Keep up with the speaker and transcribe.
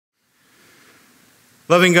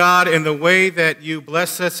Loving God, in the way that you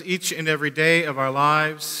bless us each and every day of our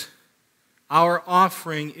lives, our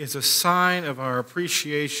offering is a sign of our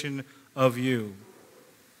appreciation of you.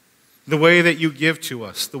 The way that you give to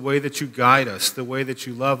us, the way that you guide us, the way that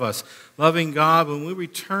you love us. Loving God, when we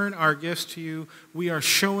return our gifts to you, we are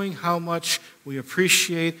showing how much we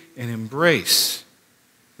appreciate and embrace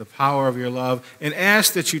the power of your love, and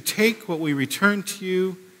ask that you take what we return to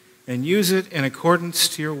you and use it in accordance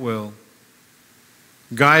to your will.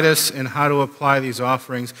 Guide us in how to apply these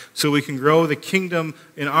offerings so we can grow the kingdom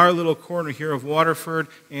in our little corner here of Waterford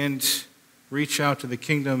and reach out to the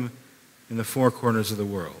kingdom in the four corners of the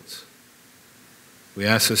world. We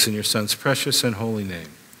ask this in your Son's precious and holy name.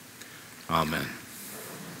 Amen.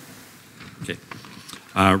 Okay.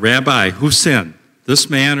 Rabbi, who sinned, this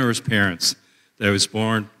man or his parents, that was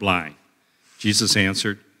born blind? Jesus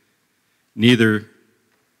answered, neither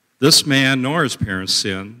this man nor his parents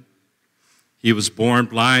sinned. He was born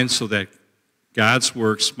blind so that God's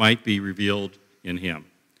works might be revealed in him.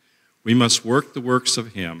 We must work the works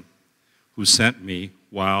of him who sent me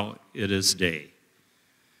while it is day.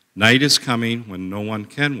 Night is coming when no one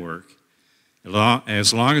can work.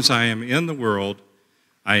 As long as I am in the world,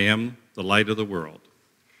 I am the light of the world.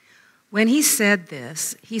 When he said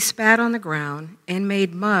this, he spat on the ground and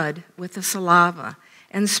made mud with the saliva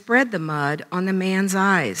and spread the mud on the man's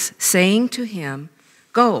eyes, saying to him,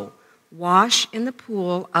 "Go, wash in the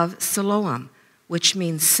pool of Siloam," which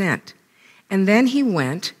means sent. And then he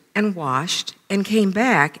went and washed and came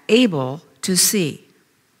back able to see.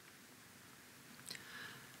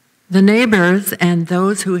 The neighbors and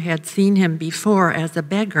those who had seen him before as a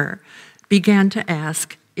beggar began to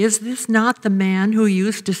ask, "Is this not the man who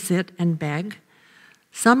used to sit and beg?"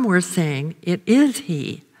 Some were saying, "It is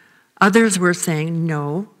he." Others were saying,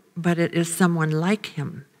 "No, but it is someone like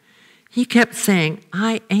him." He kept saying,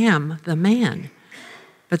 "I am the man."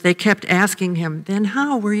 But they kept asking him, "Then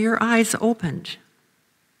how were your eyes opened?"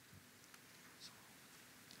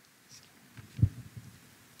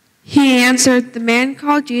 He answered, "The man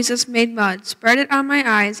called Jesus made mud, spread it on my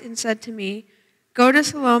eyes, and said to me, 'Go to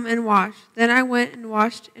Siloam and wash.' Then I went and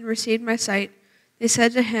washed and received my sight." They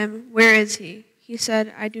said to him, "Where is he?" He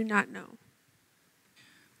said, "I do not know."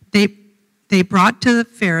 They brought to the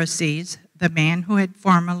Pharisees the man who had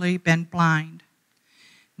formerly been blind.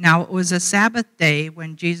 Now it was a Sabbath day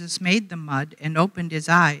when Jesus made the mud and opened his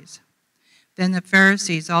eyes. Then the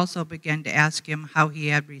Pharisees also began to ask him how he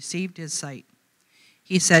had received his sight.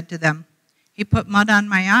 He said to them, "He put mud on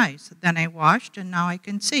my eyes. Then I washed, and now I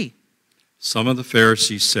can see." Some of the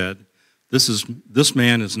Pharisees said, This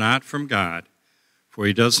man is not from God, for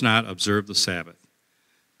he does not observe the Sabbath.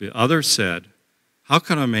 The others said, "How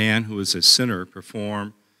can a man who is a sinner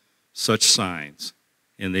perform such signs?"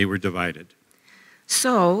 And they were divided.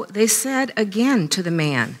 So they said again to the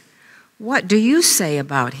man, "What do you say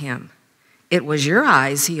about him? It was your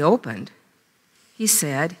eyes he opened." He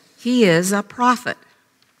said, "He is a prophet."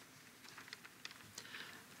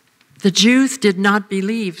 The Jews did not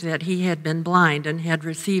believe that he had been blind and had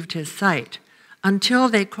received his sight until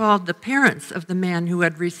they called the parents of the man who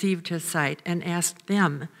had received his sight and asked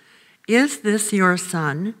them, "Is this your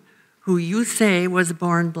son, who you say was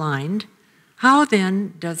born blind? How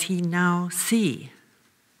then does he now see?"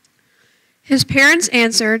 His parents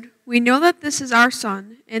answered, "We know that this is our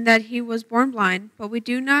son, and that he was born blind, but we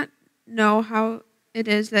do not know how it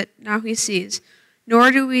is that now he sees, nor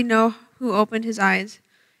do we know who opened his eyes.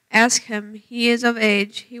 Ask him, he is of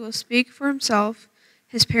age, he will speak for himself."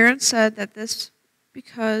 His parents said that this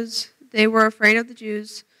because they were afraid of the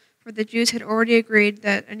Jews, for the Jews had already agreed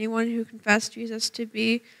that anyone who confessed Jesus to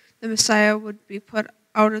be the Messiah would be put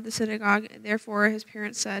out of the synagogue, and therefore his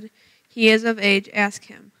parents said, "He is of age, ask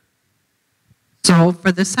him." So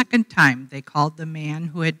for the second time they called the man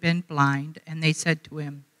who had been blind, and they said to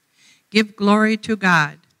him, "Give glory to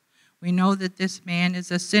God. We know that this man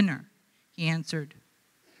is a sinner." He answered,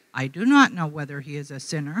 "I do not know whether he is a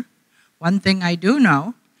sinner. One thing I do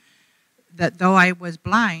know, that though I was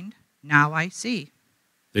blind, now I see."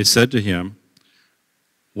 They said to him,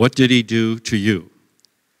 "What did he do to you?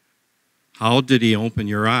 How did he open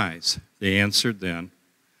your eyes?" They answered then,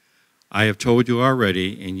 "I have told you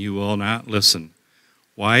already, and you will not listen.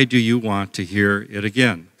 Why do you want to hear it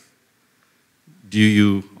again? Do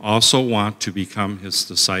you also want to become his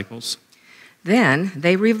disciples?" Then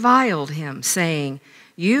they reviled him, saying,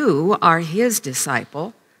 "You are his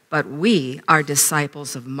disciple, but we are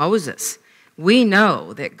disciples of Moses. We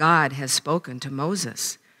know that God has spoken to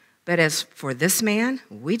Moses. But as for this man,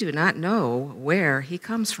 we do not know where he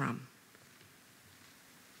comes from."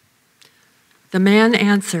 The man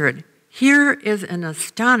answered, "Here is an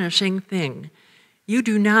astonishing thing. You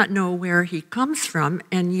do not know where he comes from,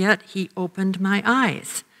 and yet he opened my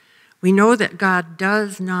eyes. We know that God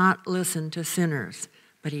does not listen to sinners,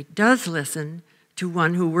 but he does listen to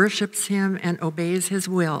one who worships him and obeys his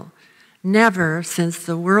will. Never since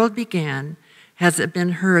the world began has it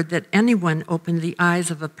been heard that anyone opened the eyes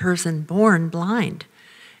of a person born blind.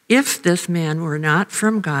 If this man were not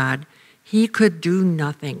from God, he could do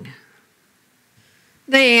nothing.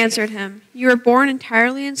 They answered him, "You were born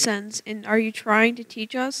entirely in sins, and are you trying to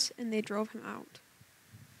teach us?" And they drove him out.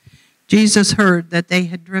 Jesus heard that they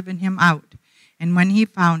had driven him out, and when he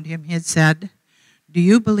found him, he said, "Do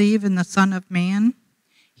you believe in the Son of Man?"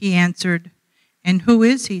 He answered, "And who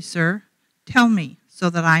is he, sir? Tell me, so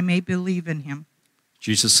that I may believe in him."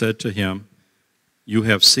 Jesus said to him, "You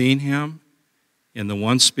have seen him, and the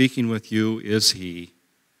one speaking with you is he."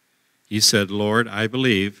 He said, "Lord, I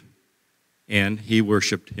believe," and he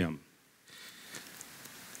worshiped him.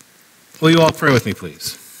 Will you all pray with me,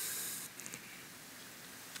 please?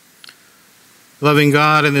 Loving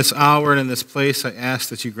God, in this hour and in this place, I ask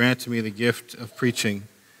that you grant to me the gift of preaching,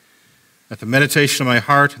 that the meditation of my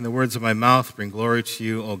heart and the words of my mouth bring glory to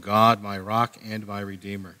you, O God, my rock and my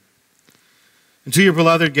redeemer. And to your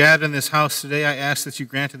beloved gathered in this house today, I ask that you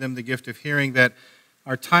granted them the gift of hearing, that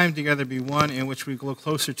our time together be one in which we go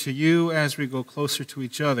closer to you as we go closer to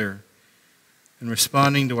each other, in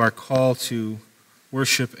responding to our call to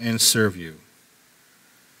worship and serve you.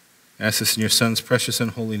 I ask this in your Son's precious and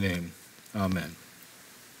holy name. Amen.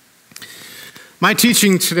 My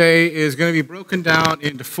teaching today is going to be broken down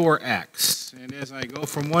into 4 acts. And as I go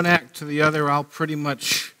from one act to the other, I'll pretty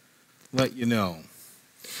much let you know.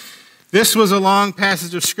 This was a long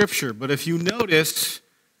passage of Scripture, but if you notice,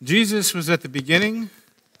 Jesus was at the beginning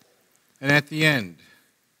and at the end.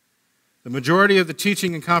 The majority of the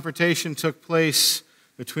teaching and confrontation took place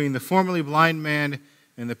between the formerly blind man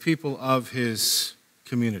and the people of his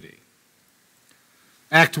community.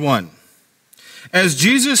 Act 1. As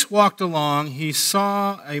Jesus walked along, he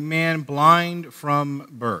saw a man blind from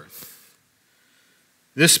birth.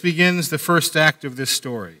 This begins the first act of this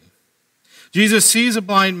story. Jesus sees a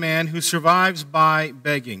blind man who survives by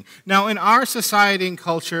begging. Now, in our society and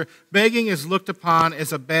culture, begging is looked upon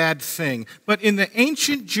as a bad thing. But in the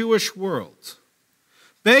ancient Jewish world,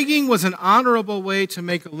 begging was an honorable way to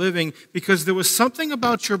make a living because there was something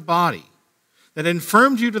about your body that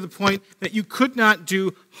infirmed you to the point that you could not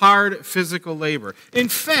do hard physical labor. In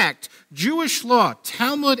fact, Jewish law,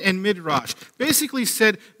 Talmud and Midrash, basically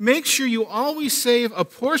said, make sure you always save a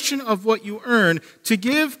portion of what you earn to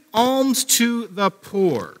give alms to the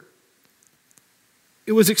poor.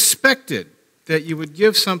 It was expected that you would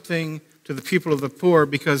give something to the people of the poor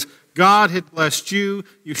because God had blessed you.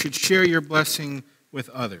 You should share your blessing with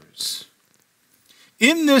others.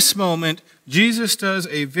 In this moment, Jesus does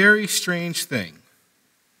a very strange thing.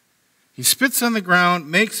 He spits on the ground,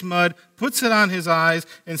 makes mud, puts it on his eyes,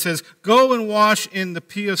 and says, "Go and wash in the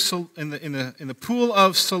pool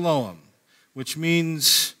of Siloam," which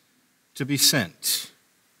means to be sent.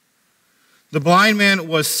 The blind man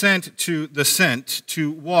was sent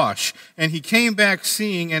to wash, and he came back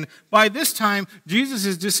seeing, and by this time, Jesus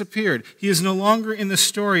has disappeared. He is no longer in the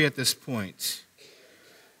story at this point.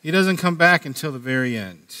 He doesn't come back until the very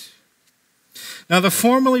end. Now the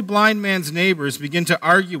formerly blind man's neighbors begin to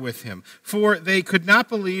argue with him, for they could not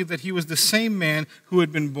believe that he was the same man who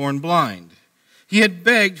had been born blind. He had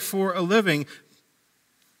begged for a living.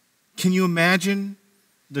 Can you imagine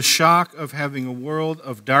the shock of having a world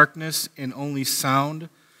of darkness and only sound?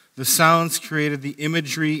 The sounds created the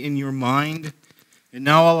imagery in your mind, and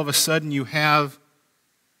now all of a sudden you have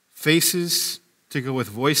faces to go with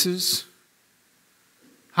voices.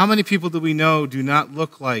 How many people do we know do not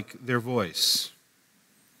look like their voice?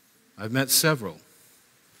 I've met several.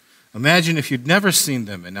 Imagine if you'd never seen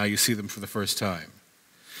them and now you see them for the first time.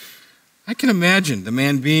 I can imagine the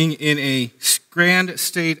man being in a grand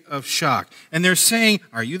state of shock. And they're saying,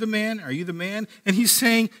 "Are you the man? Are you the man?" And he's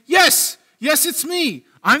saying, "Yes, yes, it's me.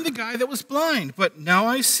 I'm the guy that was blind, but now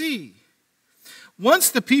I see." Once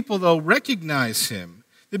the people, though, recognize him,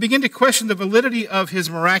 they begin to question the validity of his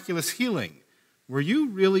miraculous healing. Were you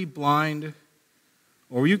really blind?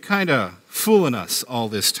 Or were you kind of fooling us all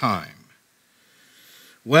this time?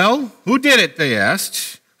 Well, who did it, they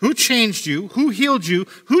asked. Who changed you? Who healed you?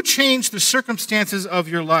 Who changed the circumstances of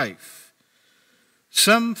your life?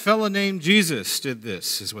 Some fellow named Jesus did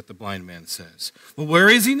this, is what the blind man says. Well, where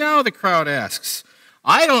is he now, the crowd asks.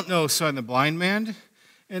 I don't know, son the blind man.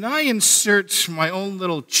 And I insert my own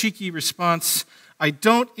little cheeky response, I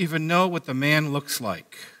don't even know what the man looks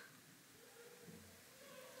like.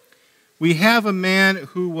 We have a man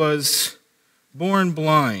who was born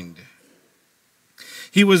blind.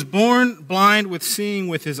 He was born blind with seeing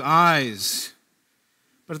with his eyes,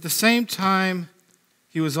 but at the same time,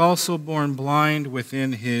 he was also born blind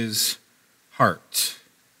within his heart.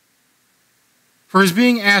 For he's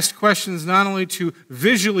being asked questions not only to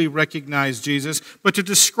visually recognize Jesus, but to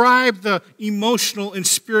describe the emotional and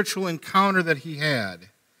spiritual encounter that he had.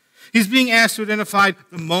 He's being asked to identify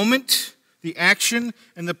the moment, the action,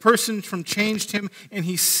 and the person from changed him, and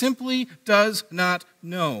he simply does not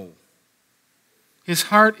know. His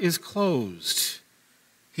heart is closed.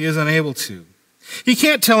 He is unable to. He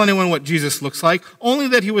can't tell anyone what Jesus looks like, only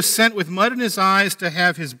that he was sent with mud in his eyes to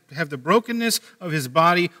have the brokenness of his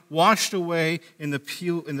body washed away in the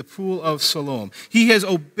pool of Siloam. He has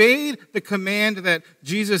obeyed the command that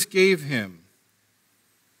Jesus gave him,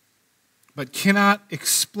 but cannot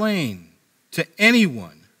explain to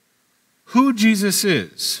anyone who Jesus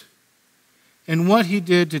is and what he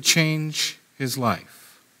did to change his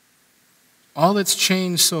life. All that's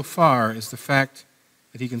changed so far is the fact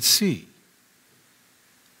that he can see.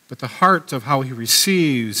 But the heart of how he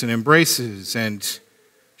receives and embraces and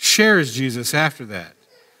shares Jesus after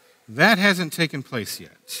that hasn't taken place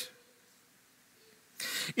yet.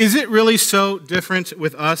 Is it really so different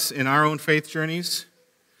with us in our own faith journeys?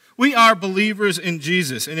 We are believers in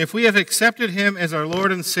Jesus, and if we have accepted him as our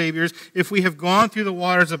Lord and Savior, if we have gone through the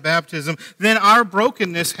waters of baptism, then our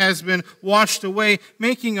brokenness has been washed away,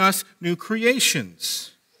 making us new creations.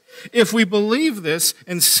 If we believe this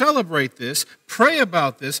and celebrate this, pray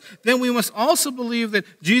about this, then we must also believe that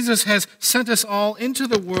Jesus has sent us all into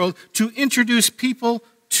the world to introduce people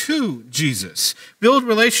to Jesus, build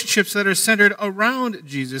relationships that are centered around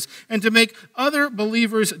Jesus, and to make other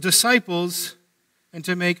believers disciples, and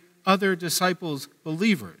to make other disciples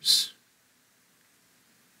believers.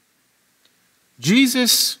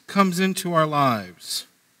 Jesus comes into our lives,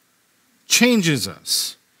 changes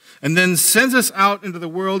us, and then sends us out into the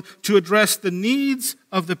world to address the needs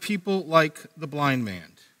of the people like the blind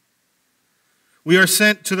man. We are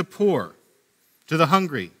sent to the poor, to the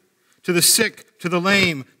hungry, to the sick, to the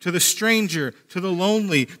lame, to the stranger, to the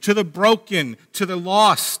lonely, to the broken, to the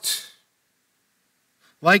lost.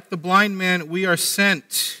 Like the blind man, we are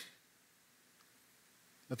sent.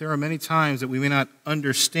 But there are many times that we may not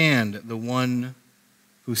understand the one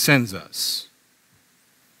who sends us.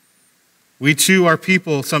 We too are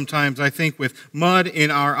people sometimes, I think, with mud in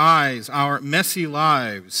our eyes, our messy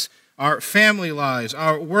lives, our family lives,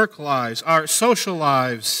 our work lives, our social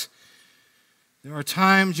lives. There are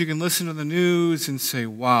times you can listen to the news and say,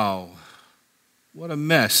 wow, what a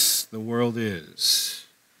mess the world is.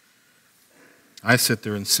 I sit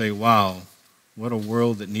there and say, wow, what a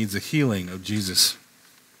world that needs a healing of Jesus.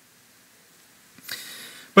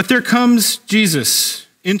 But there comes Jesus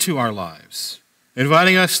into our lives,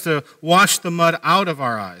 inviting us to wash the mud out of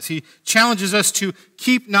our eyes. He challenges us to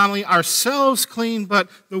keep not only ourselves clean, but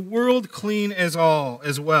the world clean as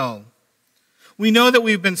well. We know that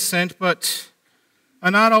we've been sent, but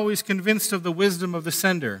are not always convinced of the wisdom of the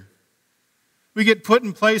sender. We get put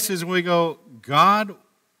in places where we go, God,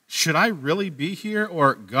 should I really be here?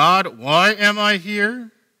 Or, God, why am I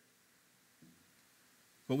here?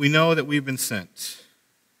 But we know that we've been sent.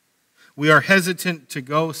 We are hesitant to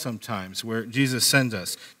go sometimes where Jesus sends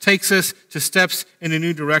us, takes us to steps into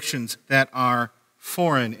new directions that are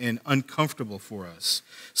foreign and uncomfortable for us.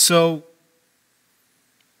 So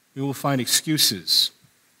we will find excuses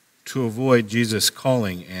to avoid Jesus'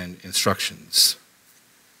 calling and instructions.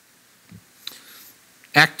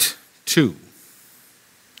 Act 2.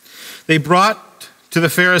 They brought to the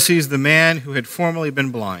Pharisees the man who had formerly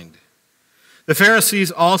been blind. The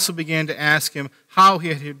Pharisees also began to ask him how he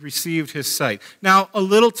had received his sight. Now, a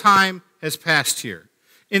little time has passed here.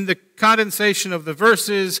 In the condensation of the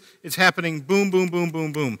verses, it's happening boom, boom, boom,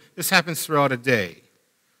 boom, boom. This happens throughout a day.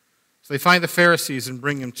 So they find the Pharisees and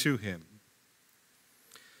bring him to him.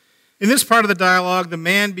 In this part of the dialogue, the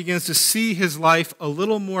man begins to see his life a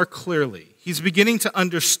little more clearly. He's beginning to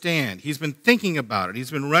understand. He's been thinking about it.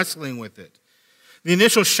 He's been wrestling with it. The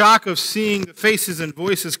initial shock of seeing the faces and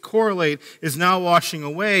voices correlate is now washing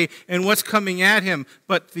away, and what's coming at him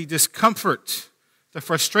but the discomfort, the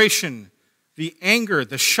frustration, the anger,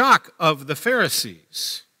 the shock of the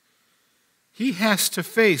Pharisees. He has to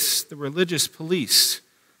face the religious police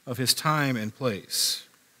of his time and place.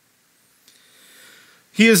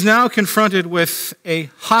 He is now confronted with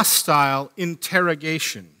a hostile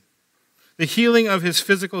interrogation. The healing of his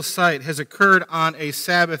physical sight has occurred on a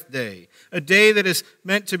Sabbath day, a day that is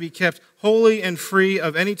meant to be kept holy and free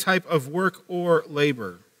of any type of work or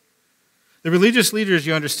labor. The religious leaders,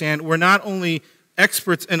 you understand, were not only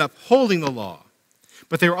experts in upholding the law,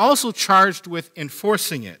 but they were also charged with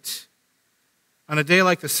enforcing it. On a day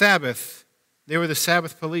like the Sabbath, they were the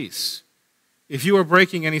Sabbath police. If you were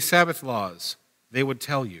breaking any Sabbath laws, they would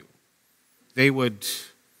tell you. They would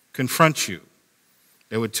confront you.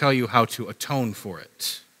 They would tell you how to atone for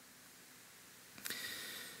it.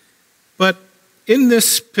 But in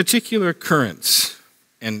this particular occurrence,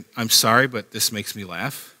 and I'm sorry, but this makes me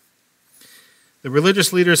laugh, the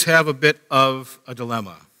religious leaders have a bit of a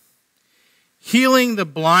dilemma. Healing the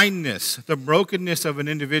blindness, the brokenness of an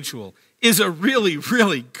individual is a really,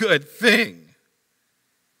 really good thing.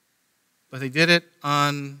 But they did it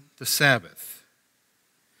on the Sabbath.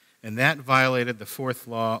 And that violated the fourth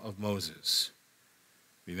law of Moses.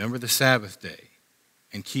 Remember the Sabbath day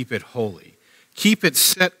and keep it holy. Keep it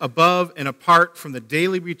set above and apart from the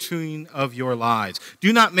daily routine of your lives.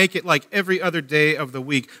 Do not make it like every other day of the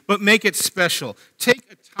week, but make it special. Take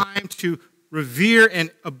a time to revere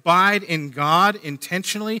and abide in God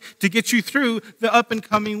intentionally to get you through the up and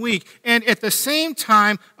coming week. And at the same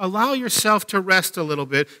time, allow yourself to rest a little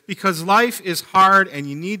bit because life is hard and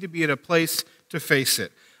you need to be at a place to face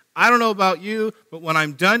it. I don't know about you, but when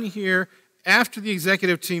I'm done here, after the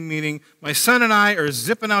executive team meeting, my son and I are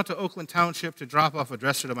zipping out to Oakland Township to drop off a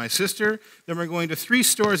dresser to my sister. Then we're going to 3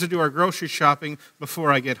 stores to do our grocery shopping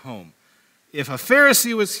before I get home. If a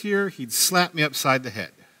Pharisee was here, he'd slap me upside the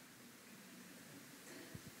head.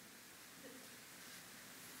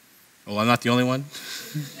 Oh, I'm not the only one?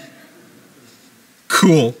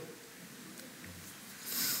 Cool.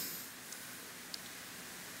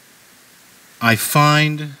 I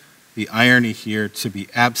find the irony here to be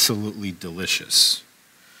absolutely delicious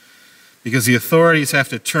because the authorities have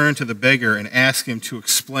to turn to the beggar and ask him to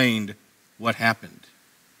explain what happened.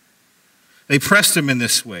 They pressed him in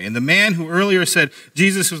this way, and the man who earlier said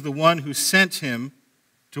Jesus was the one who sent him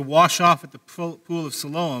to wash off at the pool of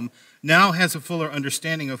Siloam now has a fuller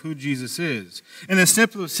understanding of who Jesus is. And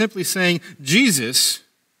instead of simply saying Jesus,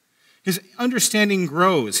 his understanding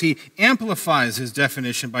grows. He amplifies his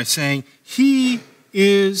definition by saying he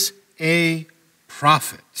is a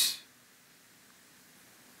prophet.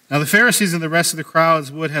 Now the Pharisees and the rest of the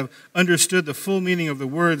crowds would have understood the full meaning of the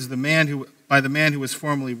words by the man who was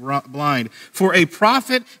formerly blind. For a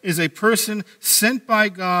prophet is a person sent by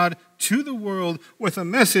God to the world with a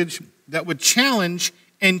message that would challenge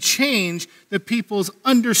and change the people's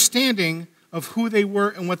understanding of who they were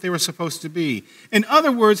and what they were supposed to be. In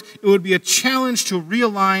other words, it would be a challenge to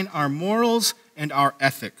realign our morals and our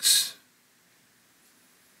ethics.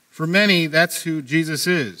 For many, that's who Jesus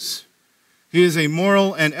is. He is a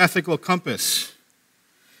moral and ethical compass.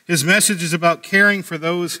 His message is about caring for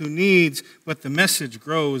those who need, but the message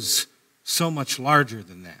grows so much larger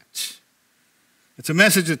than that. It's a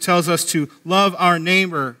message that tells us to love our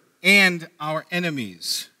neighbor and our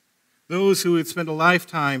enemies, those who would spend a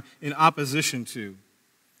lifetime in opposition to.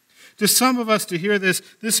 To some of us, to hear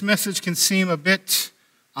this message can seem a bit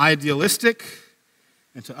idealistic,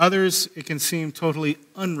 and to others, it can seem totally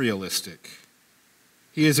unrealistic.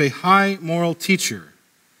 He is a high moral teacher.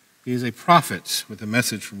 He is a prophet with a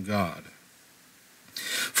message from God.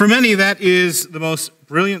 For many, that is the most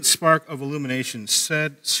brilliant spark of illumination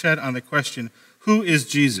shed on the question, who is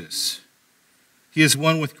Jesus? He is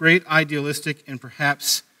one with great idealistic and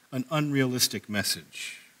perhaps an unrealistic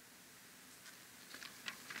message.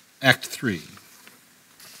 Act 3.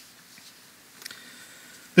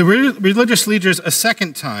 The religious leaders a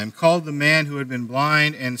second time called the man who had been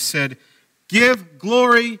blind and said, "Give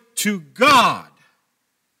glory to God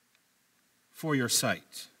for your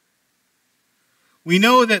sight." We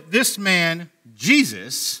know that this man,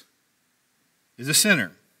 Jesus, is a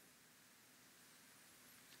sinner.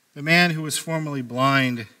 The man who was formerly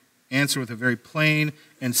blind answered with a very plain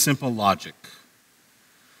and simple logic.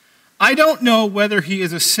 I don't know whether he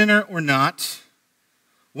is a sinner or not.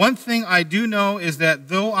 One thing I do know is that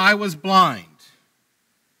though I was blind,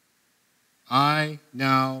 I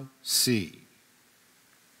now see.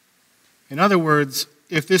 In other words,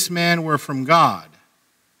 if this man were from God,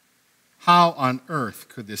 how on earth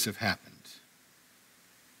could this have happened?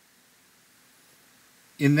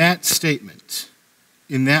 In that statement,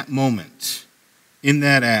 in that moment, in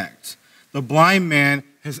that act, the blind man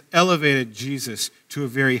has elevated Jesus to a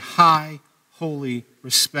very high, holy,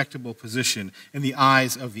 respectable position in the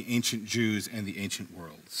eyes of the ancient Jews and the ancient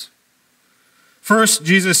worlds. First,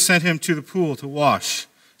 Jesus sent him to the pool to wash.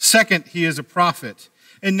 Second, he is a prophet.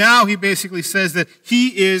 And now he basically says that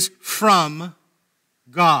he is from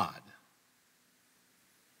God.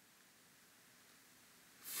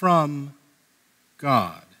 From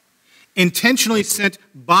God. Intentionally sent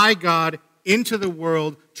by God into the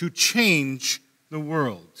world to change the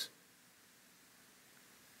world.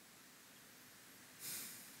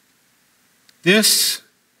 This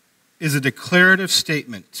is a declarative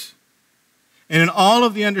statement. And in all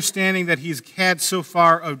of the understanding that he's had so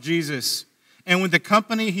far of Jesus, and with the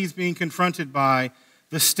company he's being confronted by,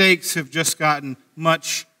 the stakes have just gotten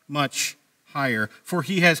much, much higher. For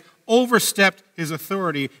he has overstepped his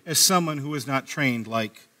authority as someone who is not trained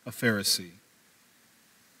like a Pharisee.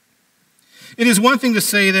 It is one thing to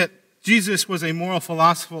say that Jesus was a moral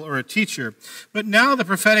philosopher or a teacher, but now the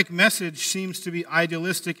prophetic message seems to be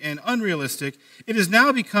idealistic and unrealistic. It has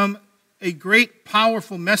now become a great,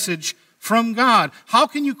 powerful message from God. How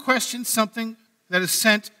can you question something that is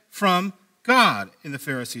sent from God in the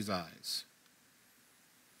Pharisees' eyes?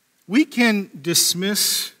 We can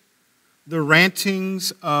dismiss the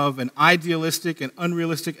rantings of an idealistic and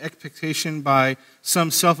unrealistic expectation by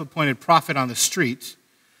some self-appointed prophet on the street.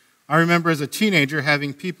 I remember as a teenager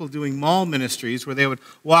having people doing mall ministries where they would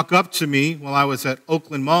walk up to me while I was at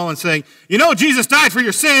Oakland Mall and saying, "You know, Jesus died for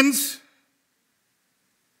your sins."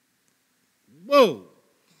 Whoa.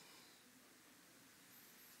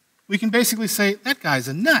 We can basically say, that guy's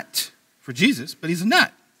a nut for Jesus, but he's a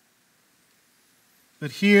nut.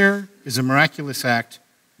 But here is a miraculous act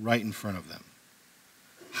right in front of them.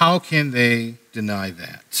 How can they deny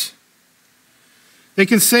that? They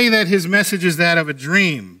can say that his message is that of a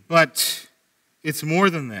dream, but it's more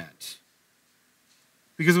than that.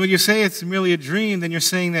 Because when you say it's merely a dream, then you're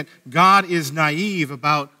saying that God is naive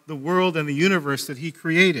about the world and the universe that he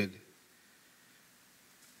created.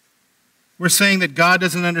 We're saying that God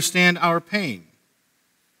doesn't understand our pain.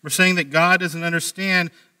 We're saying that God doesn't understand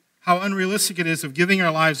how unrealistic it is of giving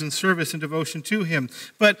our lives in service and devotion to him.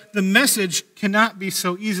 But the message cannot be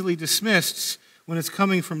so easily dismissed when it's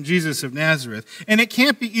coming from Jesus of Nazareth. And it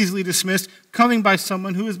can't be easily dismissed coming by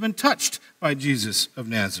someone who has been touched by Jesus of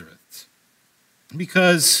Nazareth.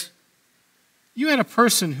 Because you had a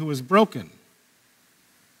person who was broken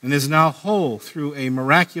and is now whole through a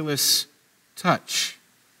miraculous touch.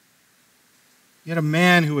 You had a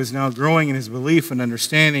man who is now growing in his belief and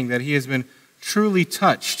understanding that he has been truly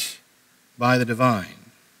touched by the divine.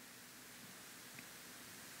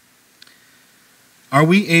 Are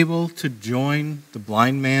we able to join the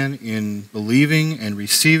blind man in believing and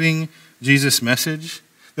receiving Jesus' message?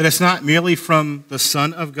 That it's not merely from the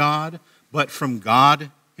Son of God, but from God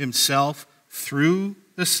himself through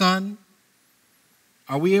the Son?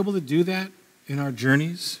 Are we able to do that in our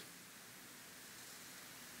journeys?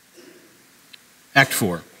 Act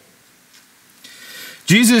 4.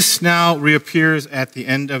 Jesus now reappears at the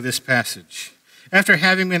end of this passage, after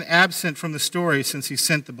having been absent from the story since he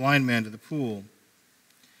sent the blind man to the pool.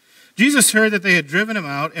 Jesus heard that they had driven him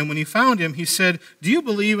out, and when he found him, he said, "Do you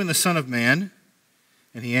believe in the Son of Man?"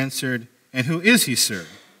 And he answered, "And who is he, sir?"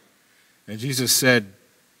 And Jesus said,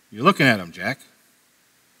 "You're looking at him, Jack.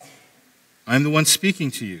 I'm the one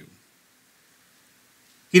speaking to you."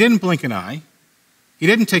 He didn't blink an eye. He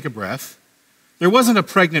didn't take a breath. There wasn't a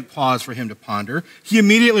pregnant pause for him to ponder. He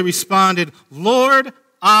immediately responded, "Lord,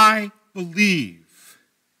 I believe."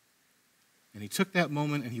 And he took that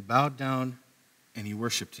moment and he bowed down and he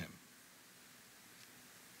worshiped him.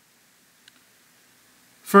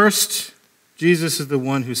 First, Jesus is the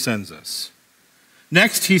one who sends us.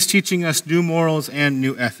 Next, he's teaching us new morals and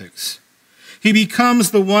new ethics. He becomes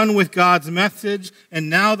the one with God's message, and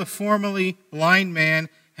now the formerly blind man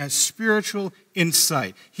has spiritual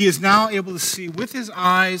insight. He is now able to see with his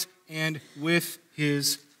eyes and with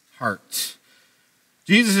his heart.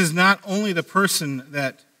 Jesus is not only the person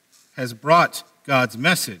that has brought God's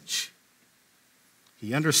message,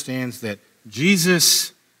 he understands that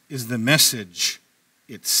Jesus is the message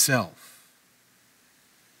itself.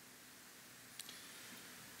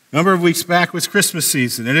 A number of weeks back was Christmas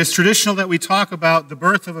season. It is traditional that we talk about the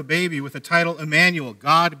birth of a baby with the title Emmanuel,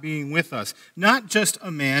 God being with us. Not just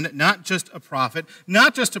a man, not just a prophet,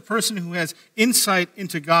 not just a person who has insight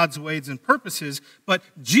into God's ways and purposes, but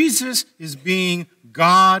Jesus is being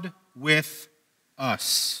God with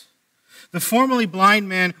us. The formerly blind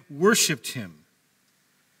man worshiped him.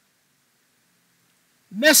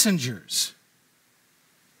 Messengers,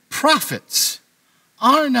 prophets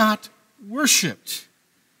are not worshipped.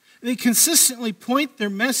 They consistently point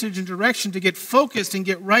their message and direction to get focused and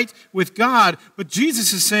get right with God. But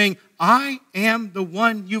Jesus is saying, I am the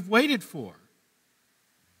one you've waited for.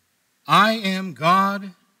 I am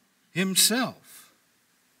God himself.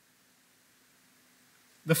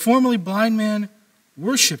 The formerly blind man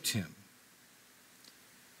worshiped him.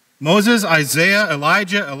 Moses, Isaiah,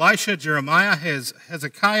 Elijah, Elisha, Jeremiah,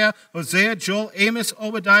 Hezekiah, Hosea, Joel, Amos,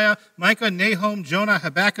 Obadiah, Micah, Nahum, Jonah,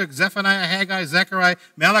 Habakkuk, Zephaniah, Haggai, Zechariah,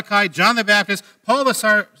 Malachi, John the Baptist, Paul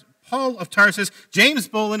Paul of Tarsus, James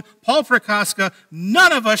Bolin, Paul Prokaska,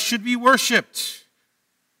 none of us should be worshipped.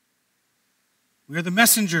 We are the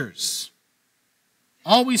messengers,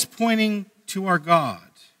 always pointing to our God.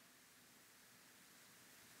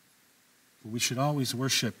 But we should always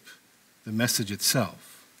worship the message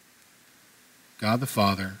itself. God the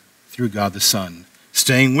Father through God the Son,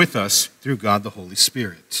 staying with us through God the Holy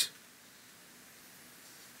Spirit.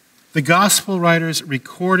 The gospel writers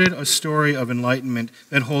recorded a story of enlightenment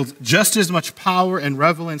that holds just as much power and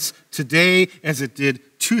relevance today as it did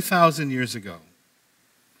 2,000 years ago.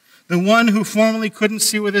 The one who formerly couldn't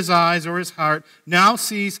see with his eyes or his heart now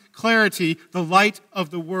sees clarity, the light of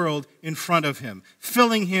the world in front of him,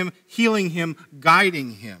 filling him, healing him,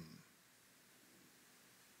 guiding him.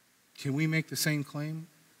 Can we make the same claim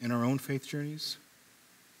in our own faith journeys?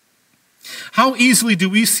 How easily do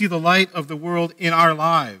we see the light of the world in our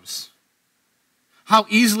lives? How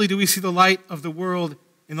easily do we see the light of the world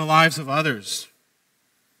in the lives of others?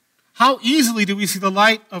 How easily do we see the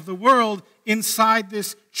light of the world inside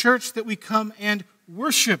this church that we come and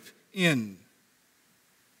worship in?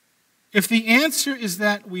 If the answer is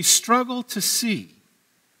that we struggle to see,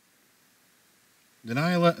 then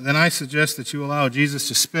I suggest that you allow Jesus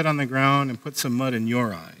to spit on the ground and put some mud in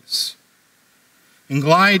your eyes and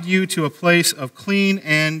glide you to a place of clean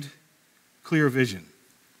and clear vision.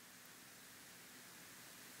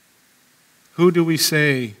 Who do we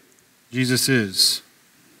say Jesus is?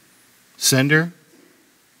 Sender?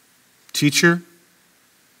 Teacher?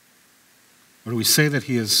 Or do we say that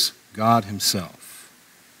he is God himself?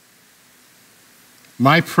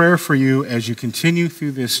 My prayer for you as you continue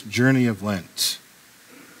through this journey of Lent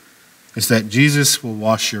is that Jesus will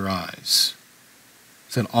wash your eyes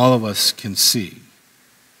so that all of us can see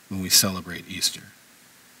when we celebrate Easter.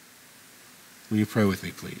 Will you pray with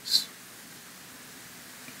me, please?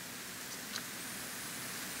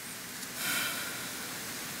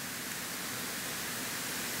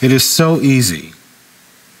 It is so easy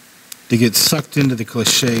to get sucked into the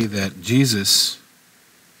cliche that Jesus,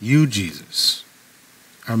 you, Jesus,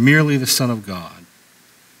 are merely the Son of God.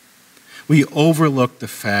 We overlook the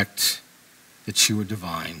fact that you are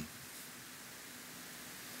divine,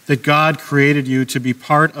 that God created you to be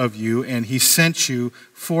part of you, and he sent you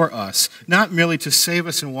for us, not merely to save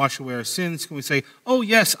us and wash away our sins. Can we say, oh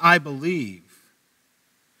yes, I believe,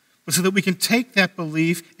 but so that we can take that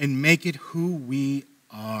belief and make it who we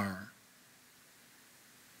are.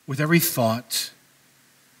 With every thought,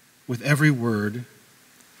 with every word,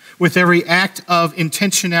 with every act of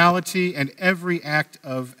intentionality and every act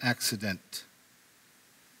of accident.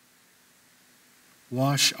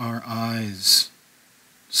 Wash our eyes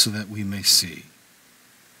so that we may see.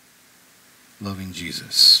 Loving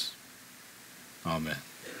Jesus. Amen.